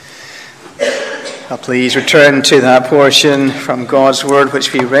Please return to that portion from God's Word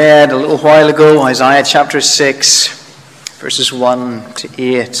which we read a little while ago, Isaiah chapter 6, verses 1 to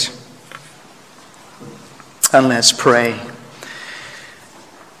 8. And let's pray.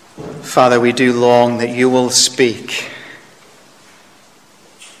 Father, we do long that you will speak.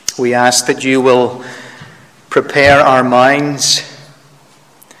 We ask that you will prepare our minds,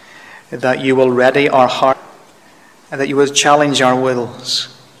 that you will ready our heart, and that you will challenge our wills.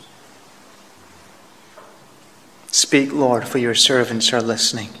 Speak, Lord, for your servants are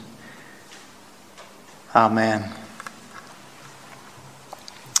listening. Amen.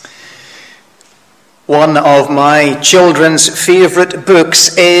 One of my children's favourite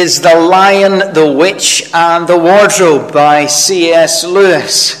books is The Lion, the Witch and the Wardrobe by C.S.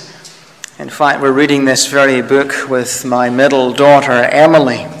 Lewis. In fact, we're reading this very book with my middle daughter,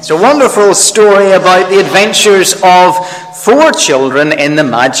 Emily. It's a wonderful story about the adventures of 4 children in the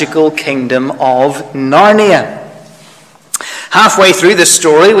magical kingdom of Narnia. Halfway through the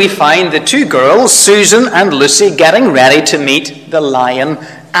story, we find the 2 girls, Susan and Lucy, getting ready to meet the lion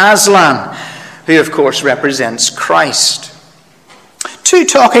Aslan, who of course represents Christ. 2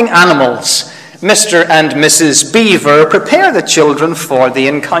 talking animals, Mr. and Mrs. Beaver, prepare the children for the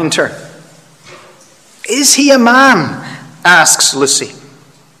encounter. "Is he a man?" asks Lucy.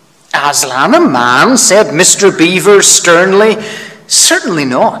 "Aslan a man?" said Mr. Beaver sternly. "Certainly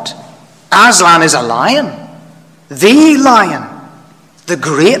not. Aslan is a lion. The lion, the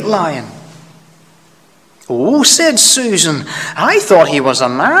great lion." "Oh," said Susan, "I thought he was a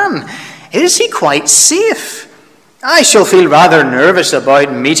man. Is he quite safe? I shall feel rather nervous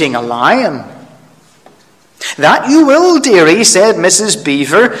about meeting a lion." "That you will, dearie," said Mrs.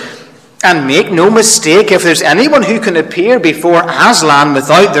 Beaver. "And make no mistake, if there's anyone who can appear before Aslan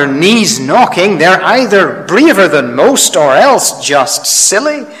without their knees knocking, they're either braver than most or else just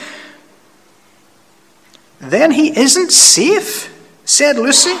silly." "Then he isn't safe," said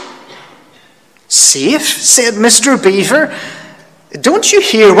Lucy. "Safe?" said Mr. Beaver. "Don't you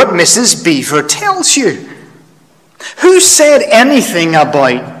hear what Mrs. Beaver tells you? Who said anything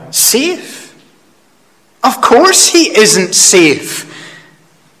about safe? Of course he isn't safe.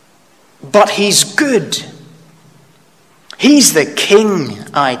 But he's good. He's the king,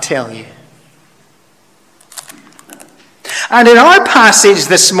 I tell you." And in our passage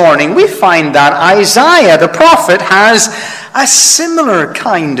this morning, we find that Isaiah the prophet has a similar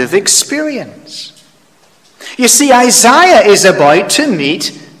kind of experience. You see, Isaiah is about to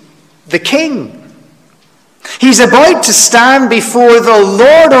meet the king. He's about to stand before the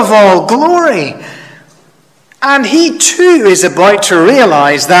Lord of all glory. And he too is about to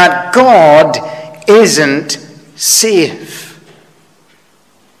realize that God isn't safe.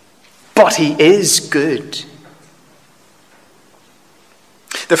 But he is good.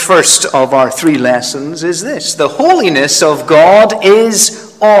 The first of our 3 lessons is this: the holiness of God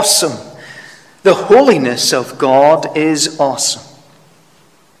is awesome. The holiness of God is awesome.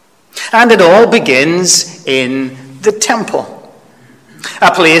 And it all begins in the temple,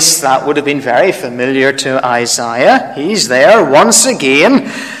 a place that would have been very familiar to Isaiah. He's there once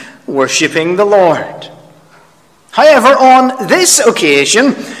again, worshipping the Lord. However, on this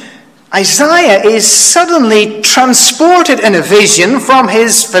occasion, Isaiah is suddenly transported in a vision from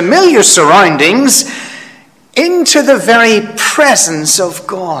his familiar surroundings into the very presence of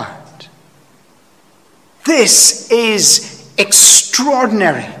God. This is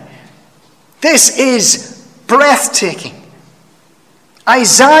extraordinary. This is breathtaking.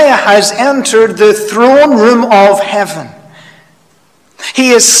 Isaiah has entered the throne room of heaven.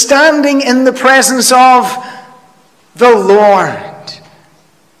 He is standing in the presence of the Lord,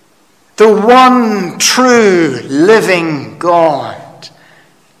 the one true living God,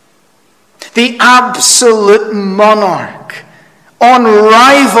 the absolute monarch,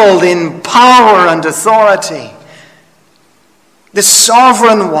 unrivaled in power and authority, the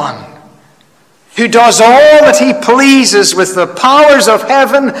sovereign one who does all that he pleases with the powers of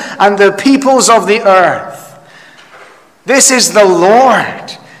heaven and the peoples of the earth. This is the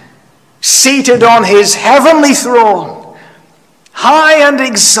Lord, seated on his heavenly throne, high and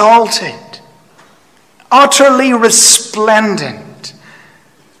exalted, utterly resplendent,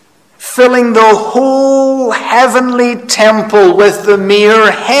 filling the whole heavenly temple with the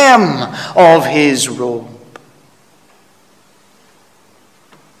mere hem of his robe.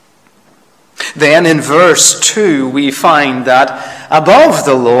 Then in verse 2 we find that above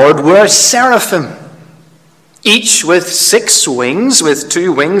the Lord were seraphim, each with 6 wings. With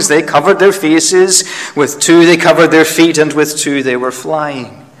 2 wings they covered their faces, with 2 they covered their feet, and with 2 they were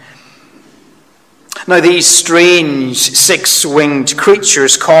flying. Now, these strange six-winged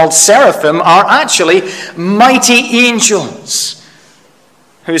creatures called seraphim are actually mighty angels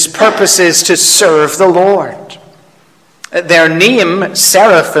whose purpose is to serve the Lord. Their name,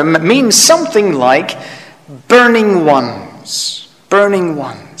 seraphim, means something like burning ones. Burning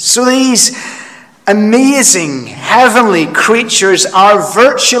ones. So these amazing heavenly creatures are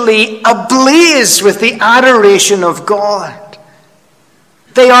virtually ablaze with the adoration of God.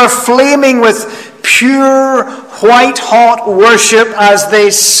 They are flaming with pure, white-hot worship as they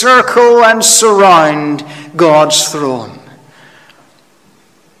circle and surround God's throne.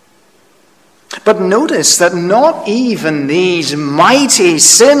 But notice that not even these mighty,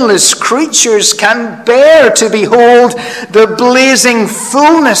 sinless creatures can bear to behold the blazing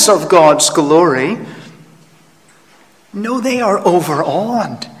fullness of God's glory. No, they are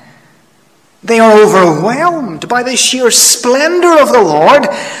overawed. They are overwhelmed by the sheer splendor of the Lord,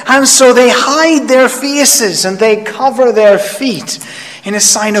 and so they hide their faces and they cover their feet in a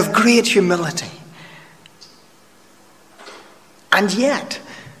sign of great humility. And yet,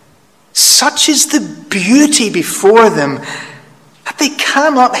 such is the beauty before them that they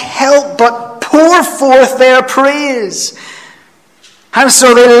cannot help but pour forth their praise. And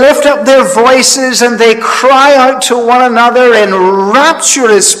so they lift up their voices and they cry out to one another in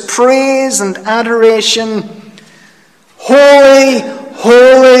rapturous praise and adoration. Holy,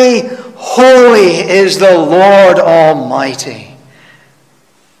 holy, holy is the Lord Almighty.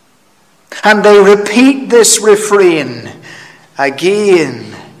 And they repeat this refrain again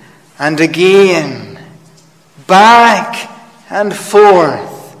and again, back and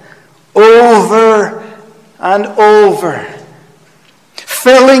forth, over and over,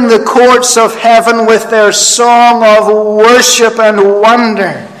 filling the courts of heaven with their song of worship and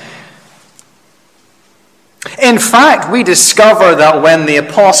wonder. In fact, we discover that when the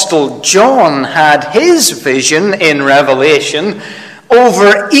Apostle John had his vision in Revelation,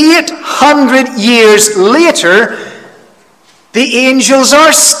 over 800 years later, the angels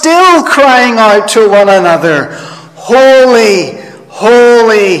are still crying out to one another, holy,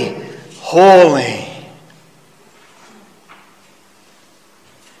 holy, holy.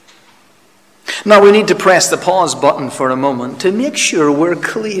 Now we need to press the pause button for a moment to make sure we're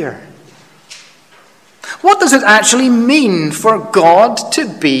clear. What does it actually mean for God to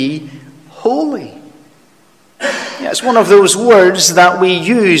be holy? Yeah, it's one of those words that we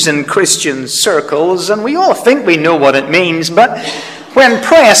use in Christian circles, and we all think we know what it means, but when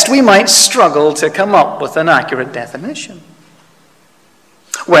pressed, we might struggle to come up with an accurate definition.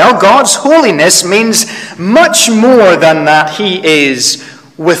 Well, God's holiness means much more than that He is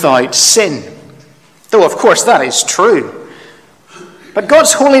without sin. Though, of course, that is true. But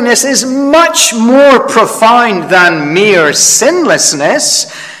God's holiness is much more profound than mere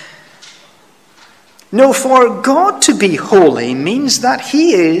sinlessness. No, for God to be holy means that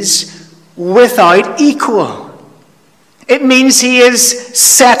He is without equal. It means He is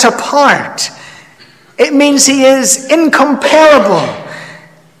set apart. It means He is incomparable.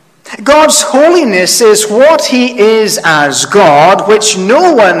 God's holiness is what He is as God, which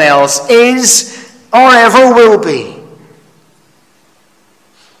no one else is or ever will be.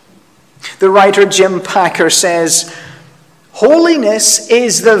 The writer Jim Packer says, holiness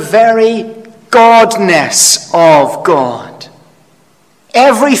is the very godness of God.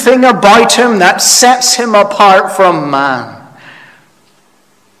 Everything about Him that sets Him apart from man.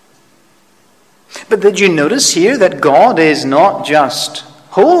 But did you notice here that God is not just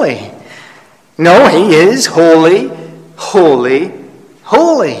holy? No, He is holy, holy,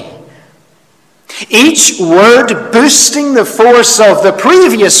 holy. Each word boosting the force of the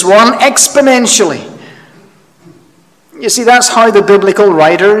previous one exponentially. You see, that's how the biblical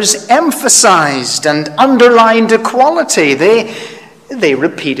writers emphasized and underlined equality. They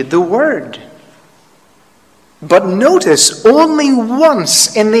repeated the word. But notice, only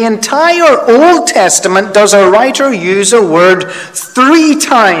once in the entire Old Testament does a writer use a word 3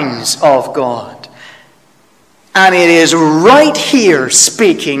 times of God. And it is right here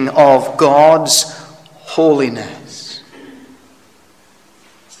speaking of God's holiness.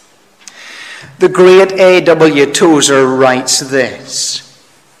 The great A.W. Tozer writes this: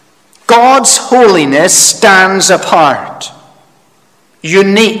 God's holiness stands apart,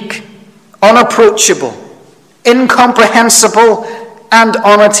 unique, unapproachable, incomprehensible, and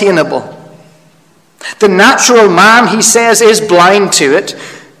unattainable. The natural man, he says, is blind to it.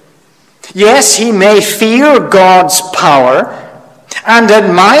 Yes, he may fear God's power and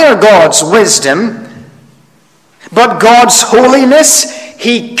admire God's wisdom, but God's holiness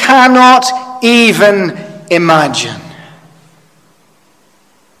he cannot even imagine.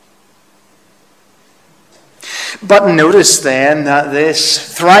 But notice then that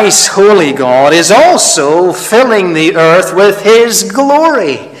this thrice holy God is also filling the earth with his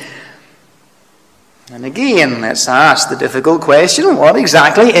glory. And again, let's ask the difficult question, what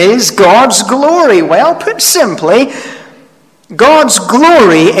exactly is God's glory? Well, put simply, God's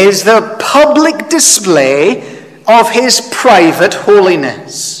glory is the public display of his private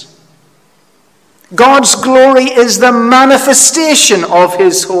holiness. God's glory is the manifestation of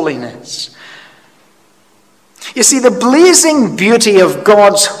his holiness. You see, the blazing beauty of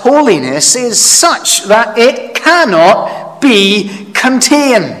God's holiness is such that it cannot be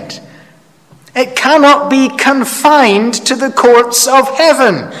contained. It cannot be confined to the courts of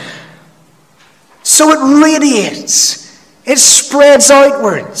heaven. So it radiates, it spreads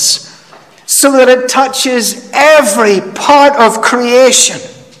outwards, so that it touches every part of creation.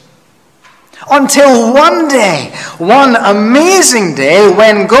 Until one day, one amazing day,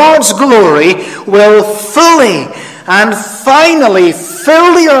 when God's glory will fully and finally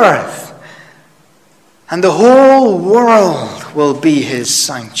fill the earth, and the whole world will be his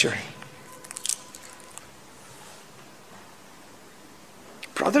sanctuary.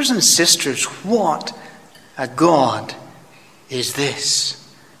 Brothers and sisters, what a God is this?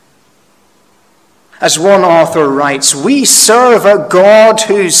 As one author writes, we serve a God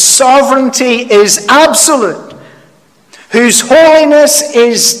whose sovereignty is absolute, whose holiness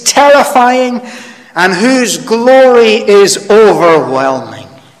is terrifying, and whose glory is overwhelming.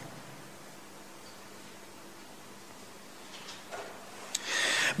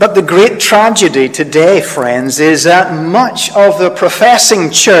 But the great tragedy today, friends, is that much of the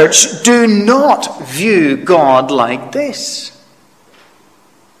professing church do not view God like this.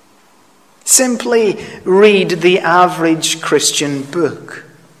 Simply read the average Christian book.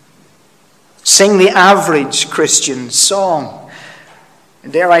 Sing the average Christian song.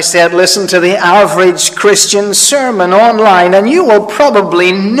 Dare I say it, listen to the average Christian sermon online, and you will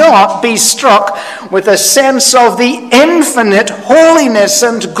probably not be struck with a sense of the infinite holiness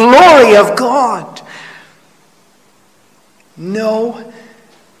and glory of God. No,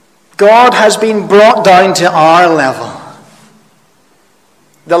 God has been brought down to our level.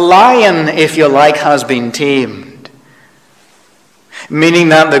 The lion, if you like, has been tamed. Meaning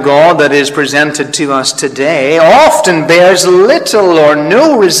that the God that is presented to us today often bears little or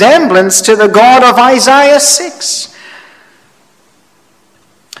no resemblance to the God of Isaiah 6.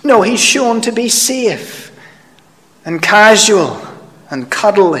 No, he's shown to be safe and casual and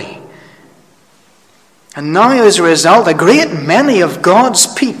cuddly. And now, as a result, a great many of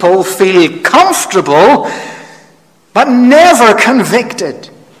God's people feel comfortable but never convicted,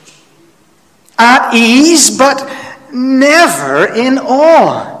 at ease but never in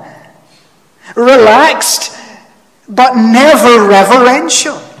awe, relaxed but never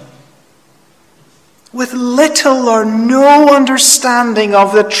reverential, with little or no understanding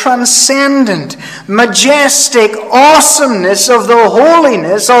of the transcendent, majestic awesomeness of the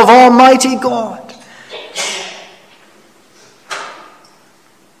holiness of Almighty God.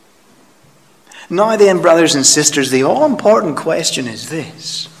 Now then, brothers and sisters, the all-important question is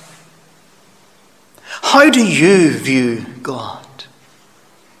this. How do you view God?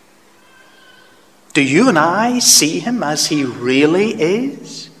 Do you and I see him as he really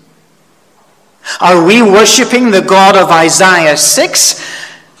is? Are we worshipping the God of Isaiah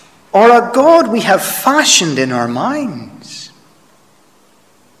 6, or a God we have fashioned in our minds?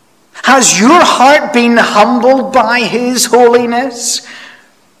 Has your heart been humbled by his holiness?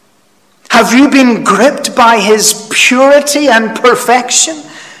 Have you been gripped by his purity and perfection?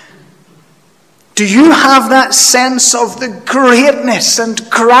 Do you have that sense of the greatness and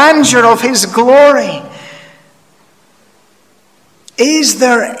grandeur of his glory? Is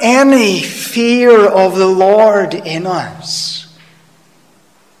there any fear of the Lord in us?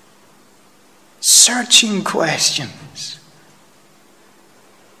 Searching questions.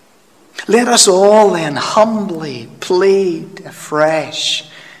 Let us all then humbly plead afresh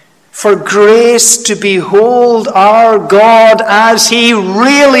for grace to behold our God as he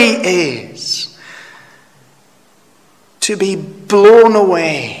really is. To be blown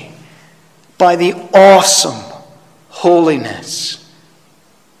away by the awesome holiness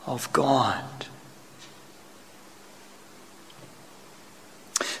of God.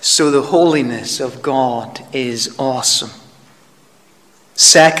 So the holiness of God is awesome.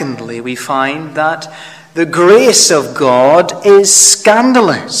 Secondly, we find that the grace of God is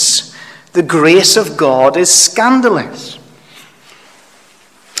scandalous. The grace of God is scandalous.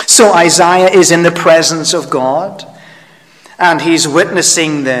 So Isaiah is in the presence of God, And he's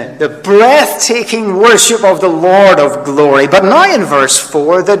witnessing the breathtaking worship of the Lord of glory. But now in verse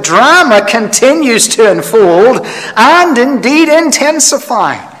 4, the drama continues to unfold and indeed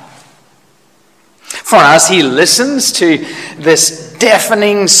intensify. For as he listens to this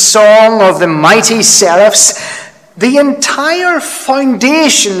deafening song of the mighty seraphs, the entire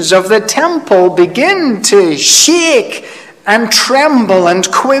foundations of the temple begin to shake and tremble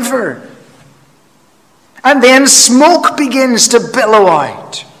and quiver. And then smoke begins to billow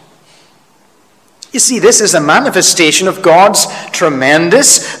out. You see, this is a manifestation of God's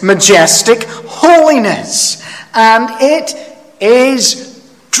tremendous, majestic holiness. And it is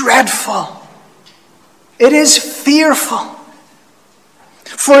dreadful. It is fearful.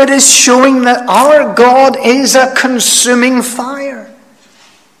 For it is showing that our God is a consuming fire.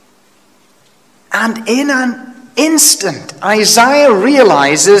 And in an instant, Isaiah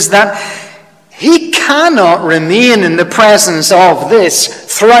realizes that he cannot remain in the presence of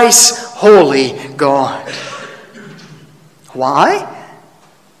this thrice holy God. Why?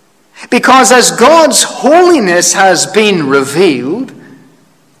 Because as God's holiness has been revealed,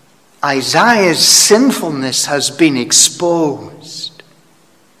 Isaiah's sinfulness has been exposed.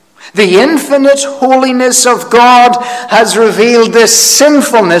 The infinite holiness of God has revealed the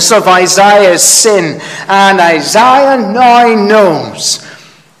sinfulness of Isaiah's sin, and Isaiah now knows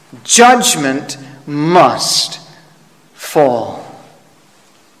judgment must fall.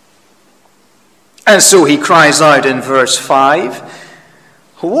 And so he cries out in verse 5,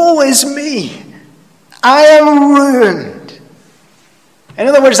 "Woe is me! I am ruined." In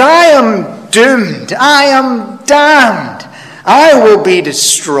other words, I am doomed. I am damned. I will be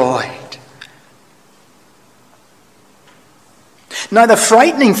destroyed. Now, the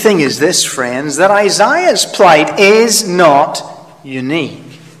frightening thing is this, friends, that Isaiah's plight is not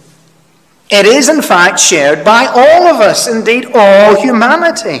unique. It is, in fact, shared by all of us, indeed all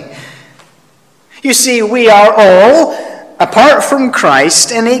humanity. You see, we are all, apart from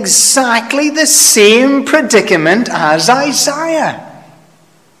Christ, in exactly the same predicament as Isaiah.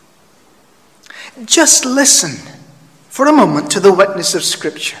 Just listen for a moment to the witness of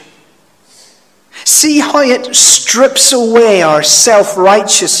Scripture. See how it strips away our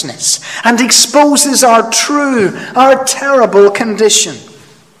self-righteousness and exposes our terrible condition.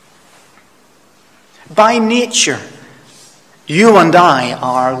 By nature, you and I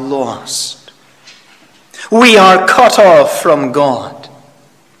are lost. We are cut off from God.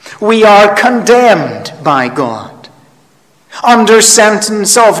 We are condemned by God, under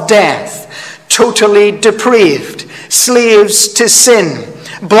sentence of death, totally depraved, slaves to sin,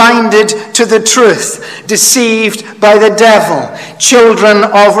 blinded to the truth, deceived by the devil, children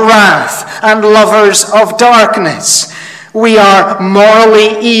of wrath, and lovers of darkness. We are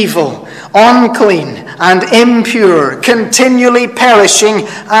morally evil, unclean, and impure, continually perishing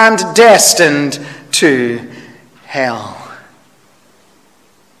and destined to hell.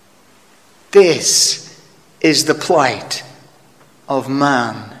 This is the plight of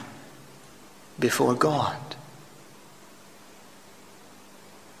man before God.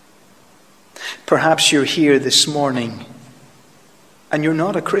 Perhaps you're here this morning and you're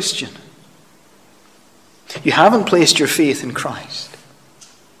not a Christian. You haven't placed your faith in Christ.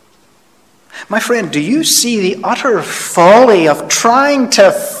 My friend, do you see the utter folly of trying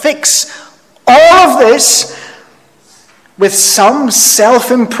to fix all of this with some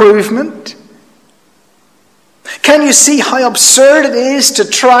self-improvement? Can you see how absurd it is to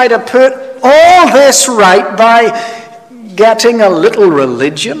try to put all this right by getting a little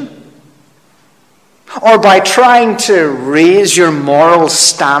religion? Or by trying to raise your moral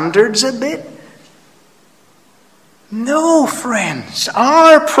standards a bit? No, friends.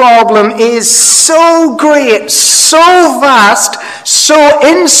 Our problem is so great, so vast, so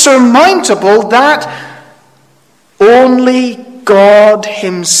insurmountable that only God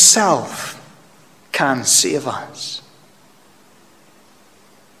Himself can save us.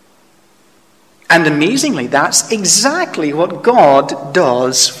 And amazingly, that's exactly what God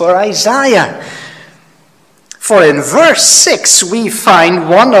does for Isaiah. For in verse 6 we find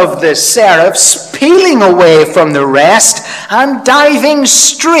one of the seraphs peeling away from the rest and diving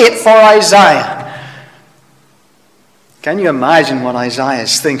straight for Isaiah. Can you imagine what Isaiah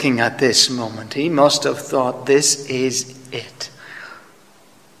is thinking at this moment? He must have thought, this is it.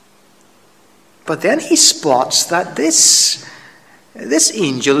 But then he spots that this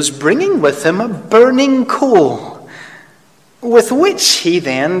angel is bringing with him a burning coal, with which he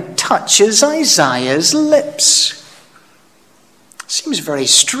then touches Isaiah's lips. Seems very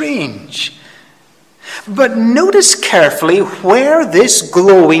strange. But notice carefully where this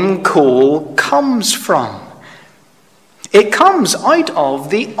glowing coal comes from. It comes out of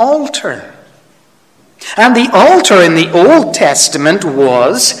the altar. And the altar in the Old Testament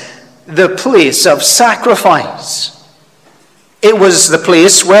was the place of sacrifice. It was the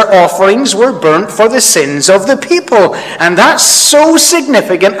place where offerings were burnt for the sins of the people. And that's so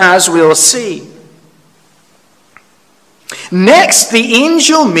significant, as we'll see. Next, the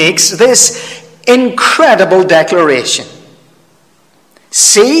angel makes this incredible declaration.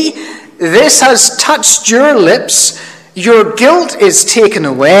 See, this has touched your lips, your guilt is taken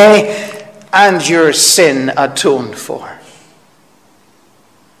away, and your sin atoned for.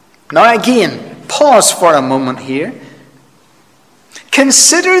 Now again, pause for a moment here.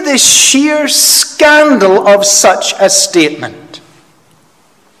 Consider the sheer scandal of such a statement.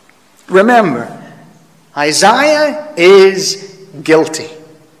 Remember, Isaiah is guilty.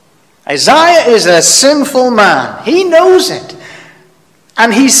 Isaiah is a sinful man. He knows it.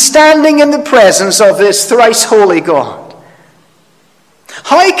 And he's standing in the presence of this thrice holy God.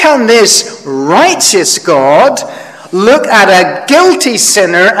 How can this righteous God look at a guilty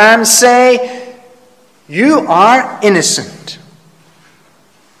sinner and say, you are innocent?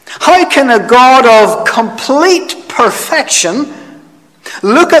 How can a God of complete perfection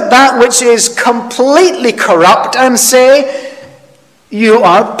look at that which is completely corrupt and say, you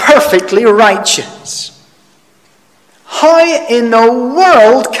are perfectly righteous? How in the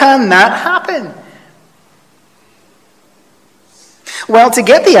world can that happen? Well, to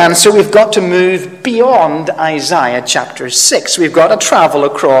get the answer, we've got to move beyond Isaiah chapter 6. We've got to travel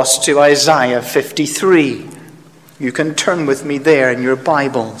across to Isaiah 53. You can turn with me there in your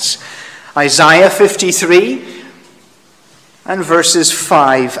Bibles. Isaiah 53 and verses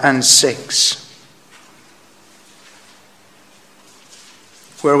 5 and 6,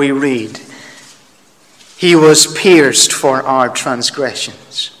 where we read, He was pierced for our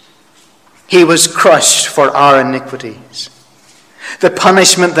transgressions. He was crushed for our iniquities. The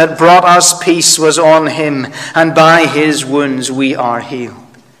punishment that brought us peace was on him, and by his wounds we are healed.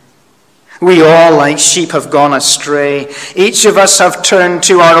 We all like sheep have gone astray. Each of us have turned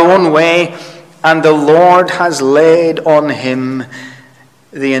to our own way, and the Lord has laid on him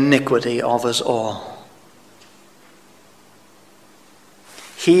the iniquity of us all.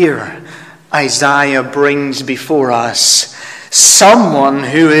 Here, Isaiah brings before us someone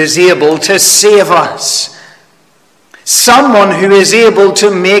who is able to save us. Someone who is able to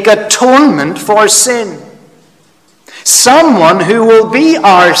make atonement for sin. Someone who will be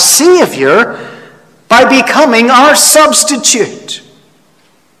our Savior by becoming our substitute.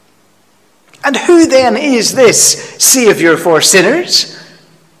 And who then is this Savior for sinners?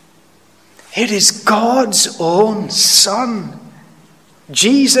 It is God's own Son,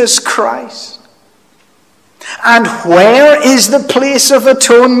 Jesus Christ. And where is the place of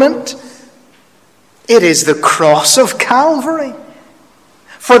atonement? It is the cross of Calvary.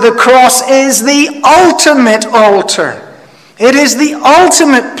 For the cross is the ultimate altar. It is the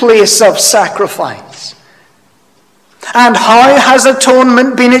ultimate place of sacrifice. And how has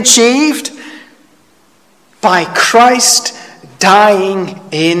atonement been achieved? By Christ dying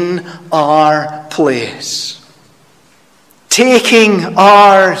in our place. Taking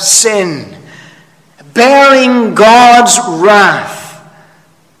our sin. Bearing God's wrath.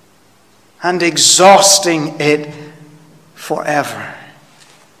 And exhausting it forever.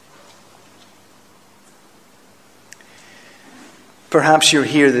 Perhaps you're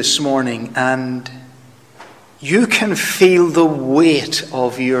here this morning and you can feel the weight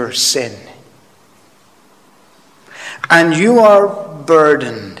of your sin. And you are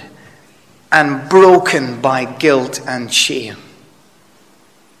burdened and broken by guilt and shame.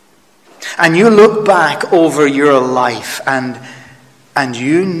 And you look back over your life and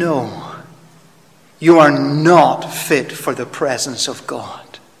you know you are not fit for the presence of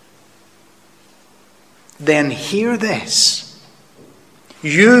God. Then hear this.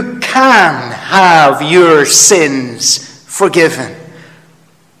 You can have your sins forgiven.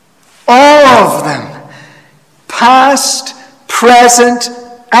 All of them. Past, present,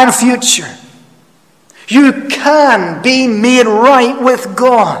 and future. You can be made right with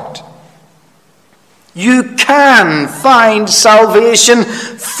God. You can find salvation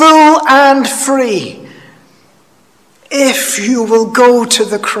full and free if you will go to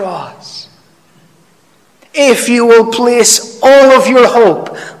the cross. If you will place all of your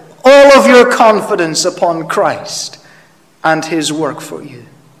hope, all of your confidence upon Christ and his work for you.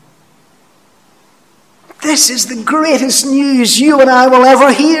 This is the greatest news you and I will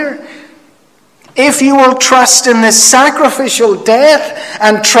ever hear. If you will trust in the sacrificial death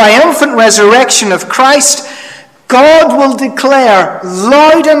and triumphant resurrection of Christ, God will declare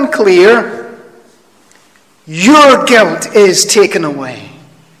loud and clear, your guilt is taken away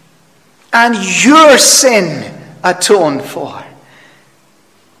and your sin atoned for.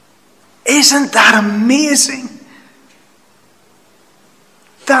 Isn't that amazing?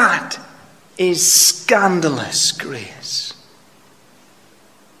 That is scandalous grace.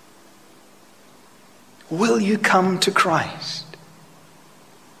 Will you come to Christ?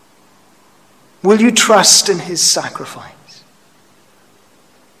 Will you trust in his sacrifice?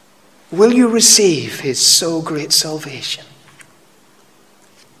 Will you receive his so great salvation?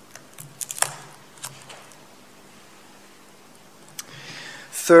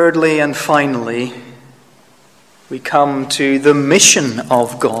 Thirdly and finally, we come to the mission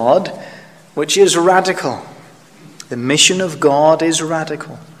of God, which is radical. The mission of God is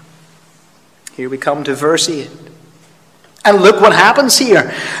radical. Here we come to verse 8. And look what happens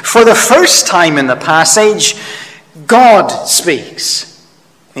here. For the first time in the passage, God speaks.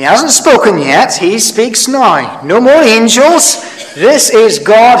 He hasn't spoken yet. He speaks now. No more angels. This is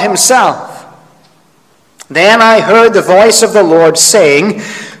God himself. Then I heard the voice of the Lord saying,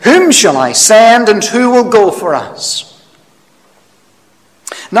 whom shall I send, and who will go for us?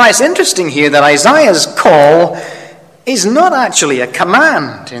 Now it's interesting here that Isaiah's call is not actually a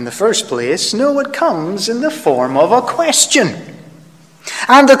command in the first place. No, it comes in the form of a question.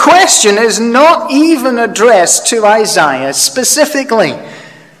 And the question is not even addressed to Isaiah specifically.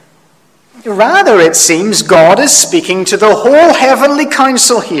 Rather, it seems God is speaking to the whole heavenly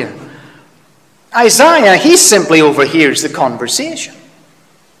council here. Isaiah, he simply overhears the conversation.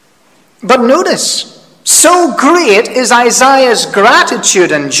 But notice, so great is Isaiah's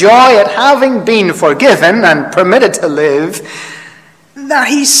gratitude and joy at having been forgiven and permitted to live, that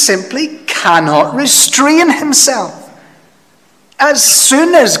he simply cannot restrain himself. As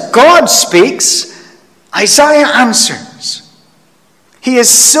soon as God speaks, Isaiah answers. He is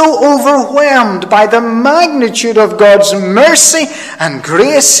so overwhelmed by the magnitude of God's mercy and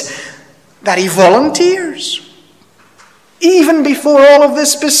grace that he volunteers, even before all of the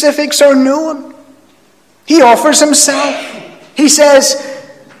specifics are known. He offers himself. He says,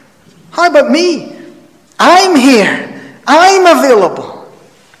 how about me? I'm here. I'm available.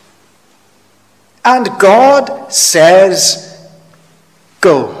 And God says,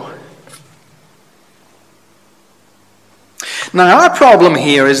 go. Now, our problem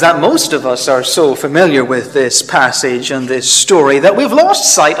here is that most of us are so familiar with this passage and this story that we've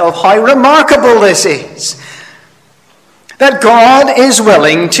lost sight of how remarkable this is. That God is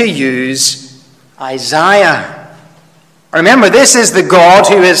willing to use Isaiah. Remember, this is the God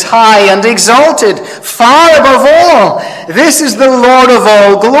who is high and exalted, far above all. This is the Lord of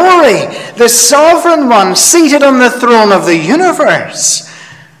all glory, the sovereign one seated on the throne of the universe.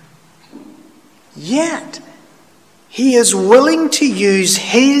 Yet, he is willing to use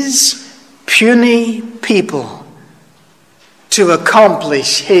his puny people to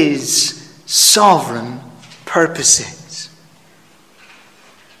accomplish his sovereign purposes.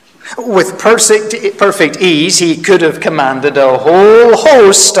 With perfect ease, he could have commanded a whole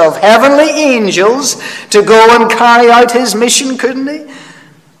host of heavenly angels to go and carry out his mission, couldn't he?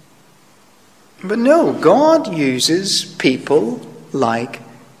 But no, God uses people like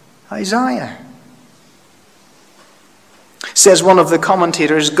Isaiah. Says one of the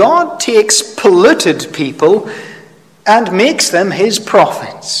commentators, God takes polluted people and makes them his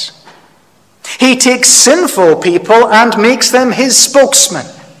prophets. He takes sinful people and makes them his spokesmen.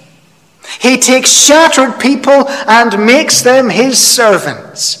 He takes shattered people and makes them his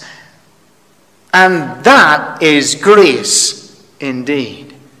servants. And that is grace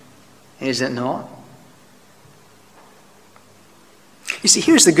indeed, is it not? You see,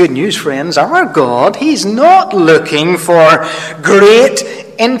 here's the good news, friends. Our God, he's not looking for great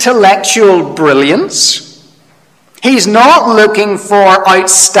intellectual brilliance. He's not looking for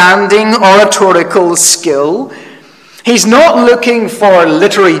outstanding oratorical skill. He's not looking for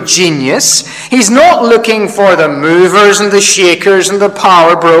literary genius. He's not looking for the movers and the shakers and the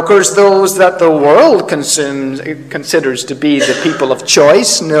power brokers, those that the world considers to be the people of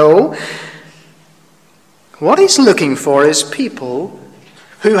choice. No. What he's looking for is people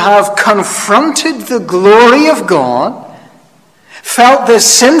who have confronted the glory of God, felt the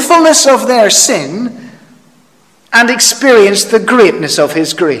sinfulness of their sin, and experienced the greatness of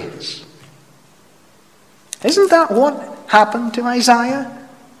his grace. Isn't that what happened to Isaiah?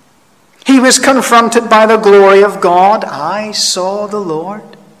 He was confronted by the glory of God. I saw the Lord.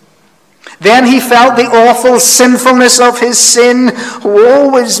 Then he felt the awful sinfulness of his sin.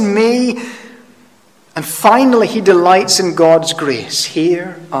 Woe is me. And finally he delights in God's grace.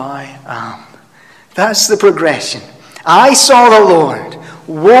 Here I am. That's the progression. I saw the Lord.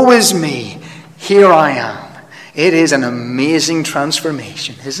 Woe is me. Here I am. It is an amazing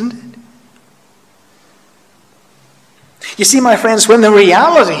transformation, isn't it? You see, my friends, when the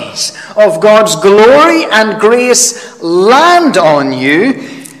realities of God's glory and grace land on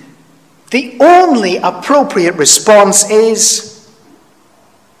you, the only appropriate response is,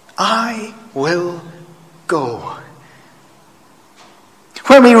 I will go.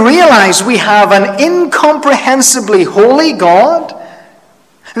 When we realize we have an incomprehensibly holy God,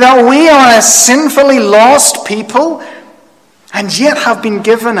 that we are a sinfully lost people, and yet have been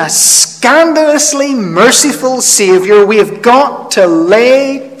given a scandalously merciful Savior, we have got to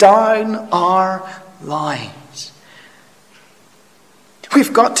lay down our lives.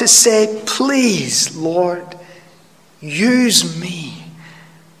 We've got to say, please, Lord, use me.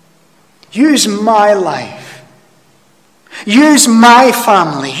 Use my life. Use my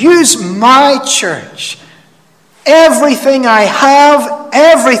family. Use my church. Everything I have,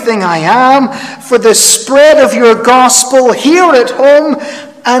 everything I am, for the spread of your gospel here at home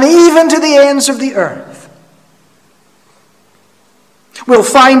and even to the ends of the earth. We'll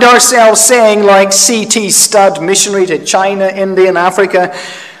find ourselves saying, like C.T. Studd, missionary to China, India, and Africa,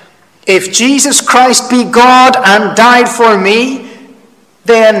 if Jesus Christ be God and died for me,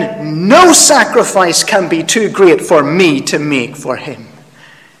 then no sacrifice can be too great for me to make for him.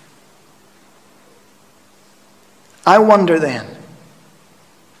 I wonder then,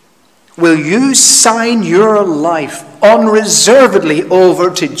 will you sign your life unreservedly over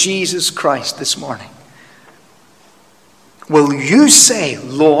to Jesus Christ this morning? Will you say,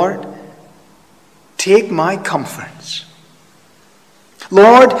 Lord, take my comforts.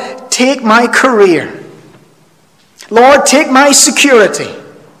 Lord, take my career. Lord, take my security.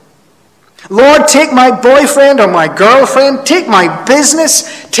 Lord, take my boyfriend or my girlfriend. Take my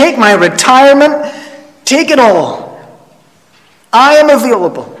business. Take my retirement. Take it all. I am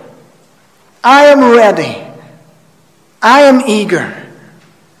available. I am ready. I am eager.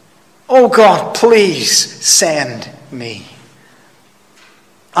 Oh God, please send me.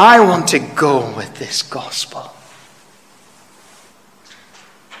 I want to go with this gospel.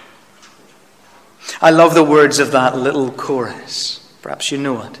 I love the words of that little chorus. Perhaps you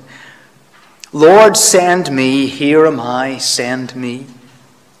know it. Lord, send me. Here am I. Send me.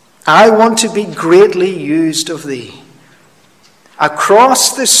 I want to be greatly used of thee.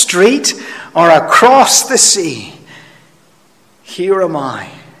 Across the street or across the sea, here am I.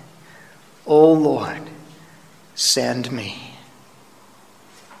 O Lord, send me.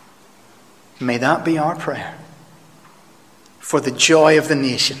 May that be our prayer for the joy of the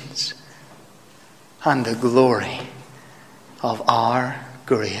nations and the glory of our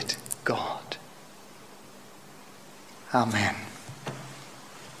great God. Amen.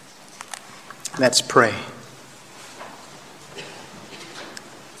 Let's pray.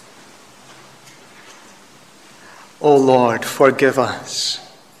 O Lord, forgive us.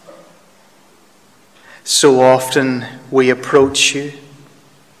 So often we approach you.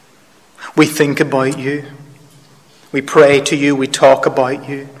 We think about you. We pray to you. We talk about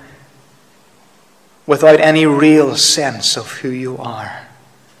you without any real sense of who you are.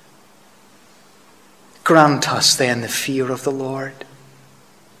 Grant us then the fear of the Lord.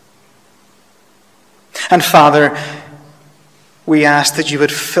 And Father, we ask that you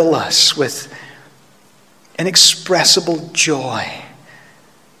would fill us with inexpressible joy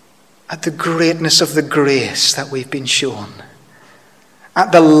at the greatness of the grace that we've been shown,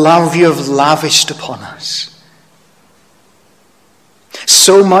 at the love you have lavished upon us.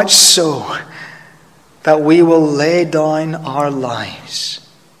 So much so that we will lay down our lives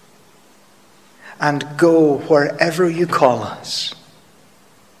and go wherever you call us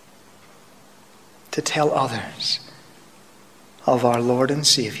to tell others of our Lord and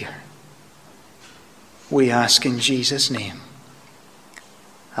Savior. We ask in Jesus' name.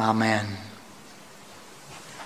 Amen.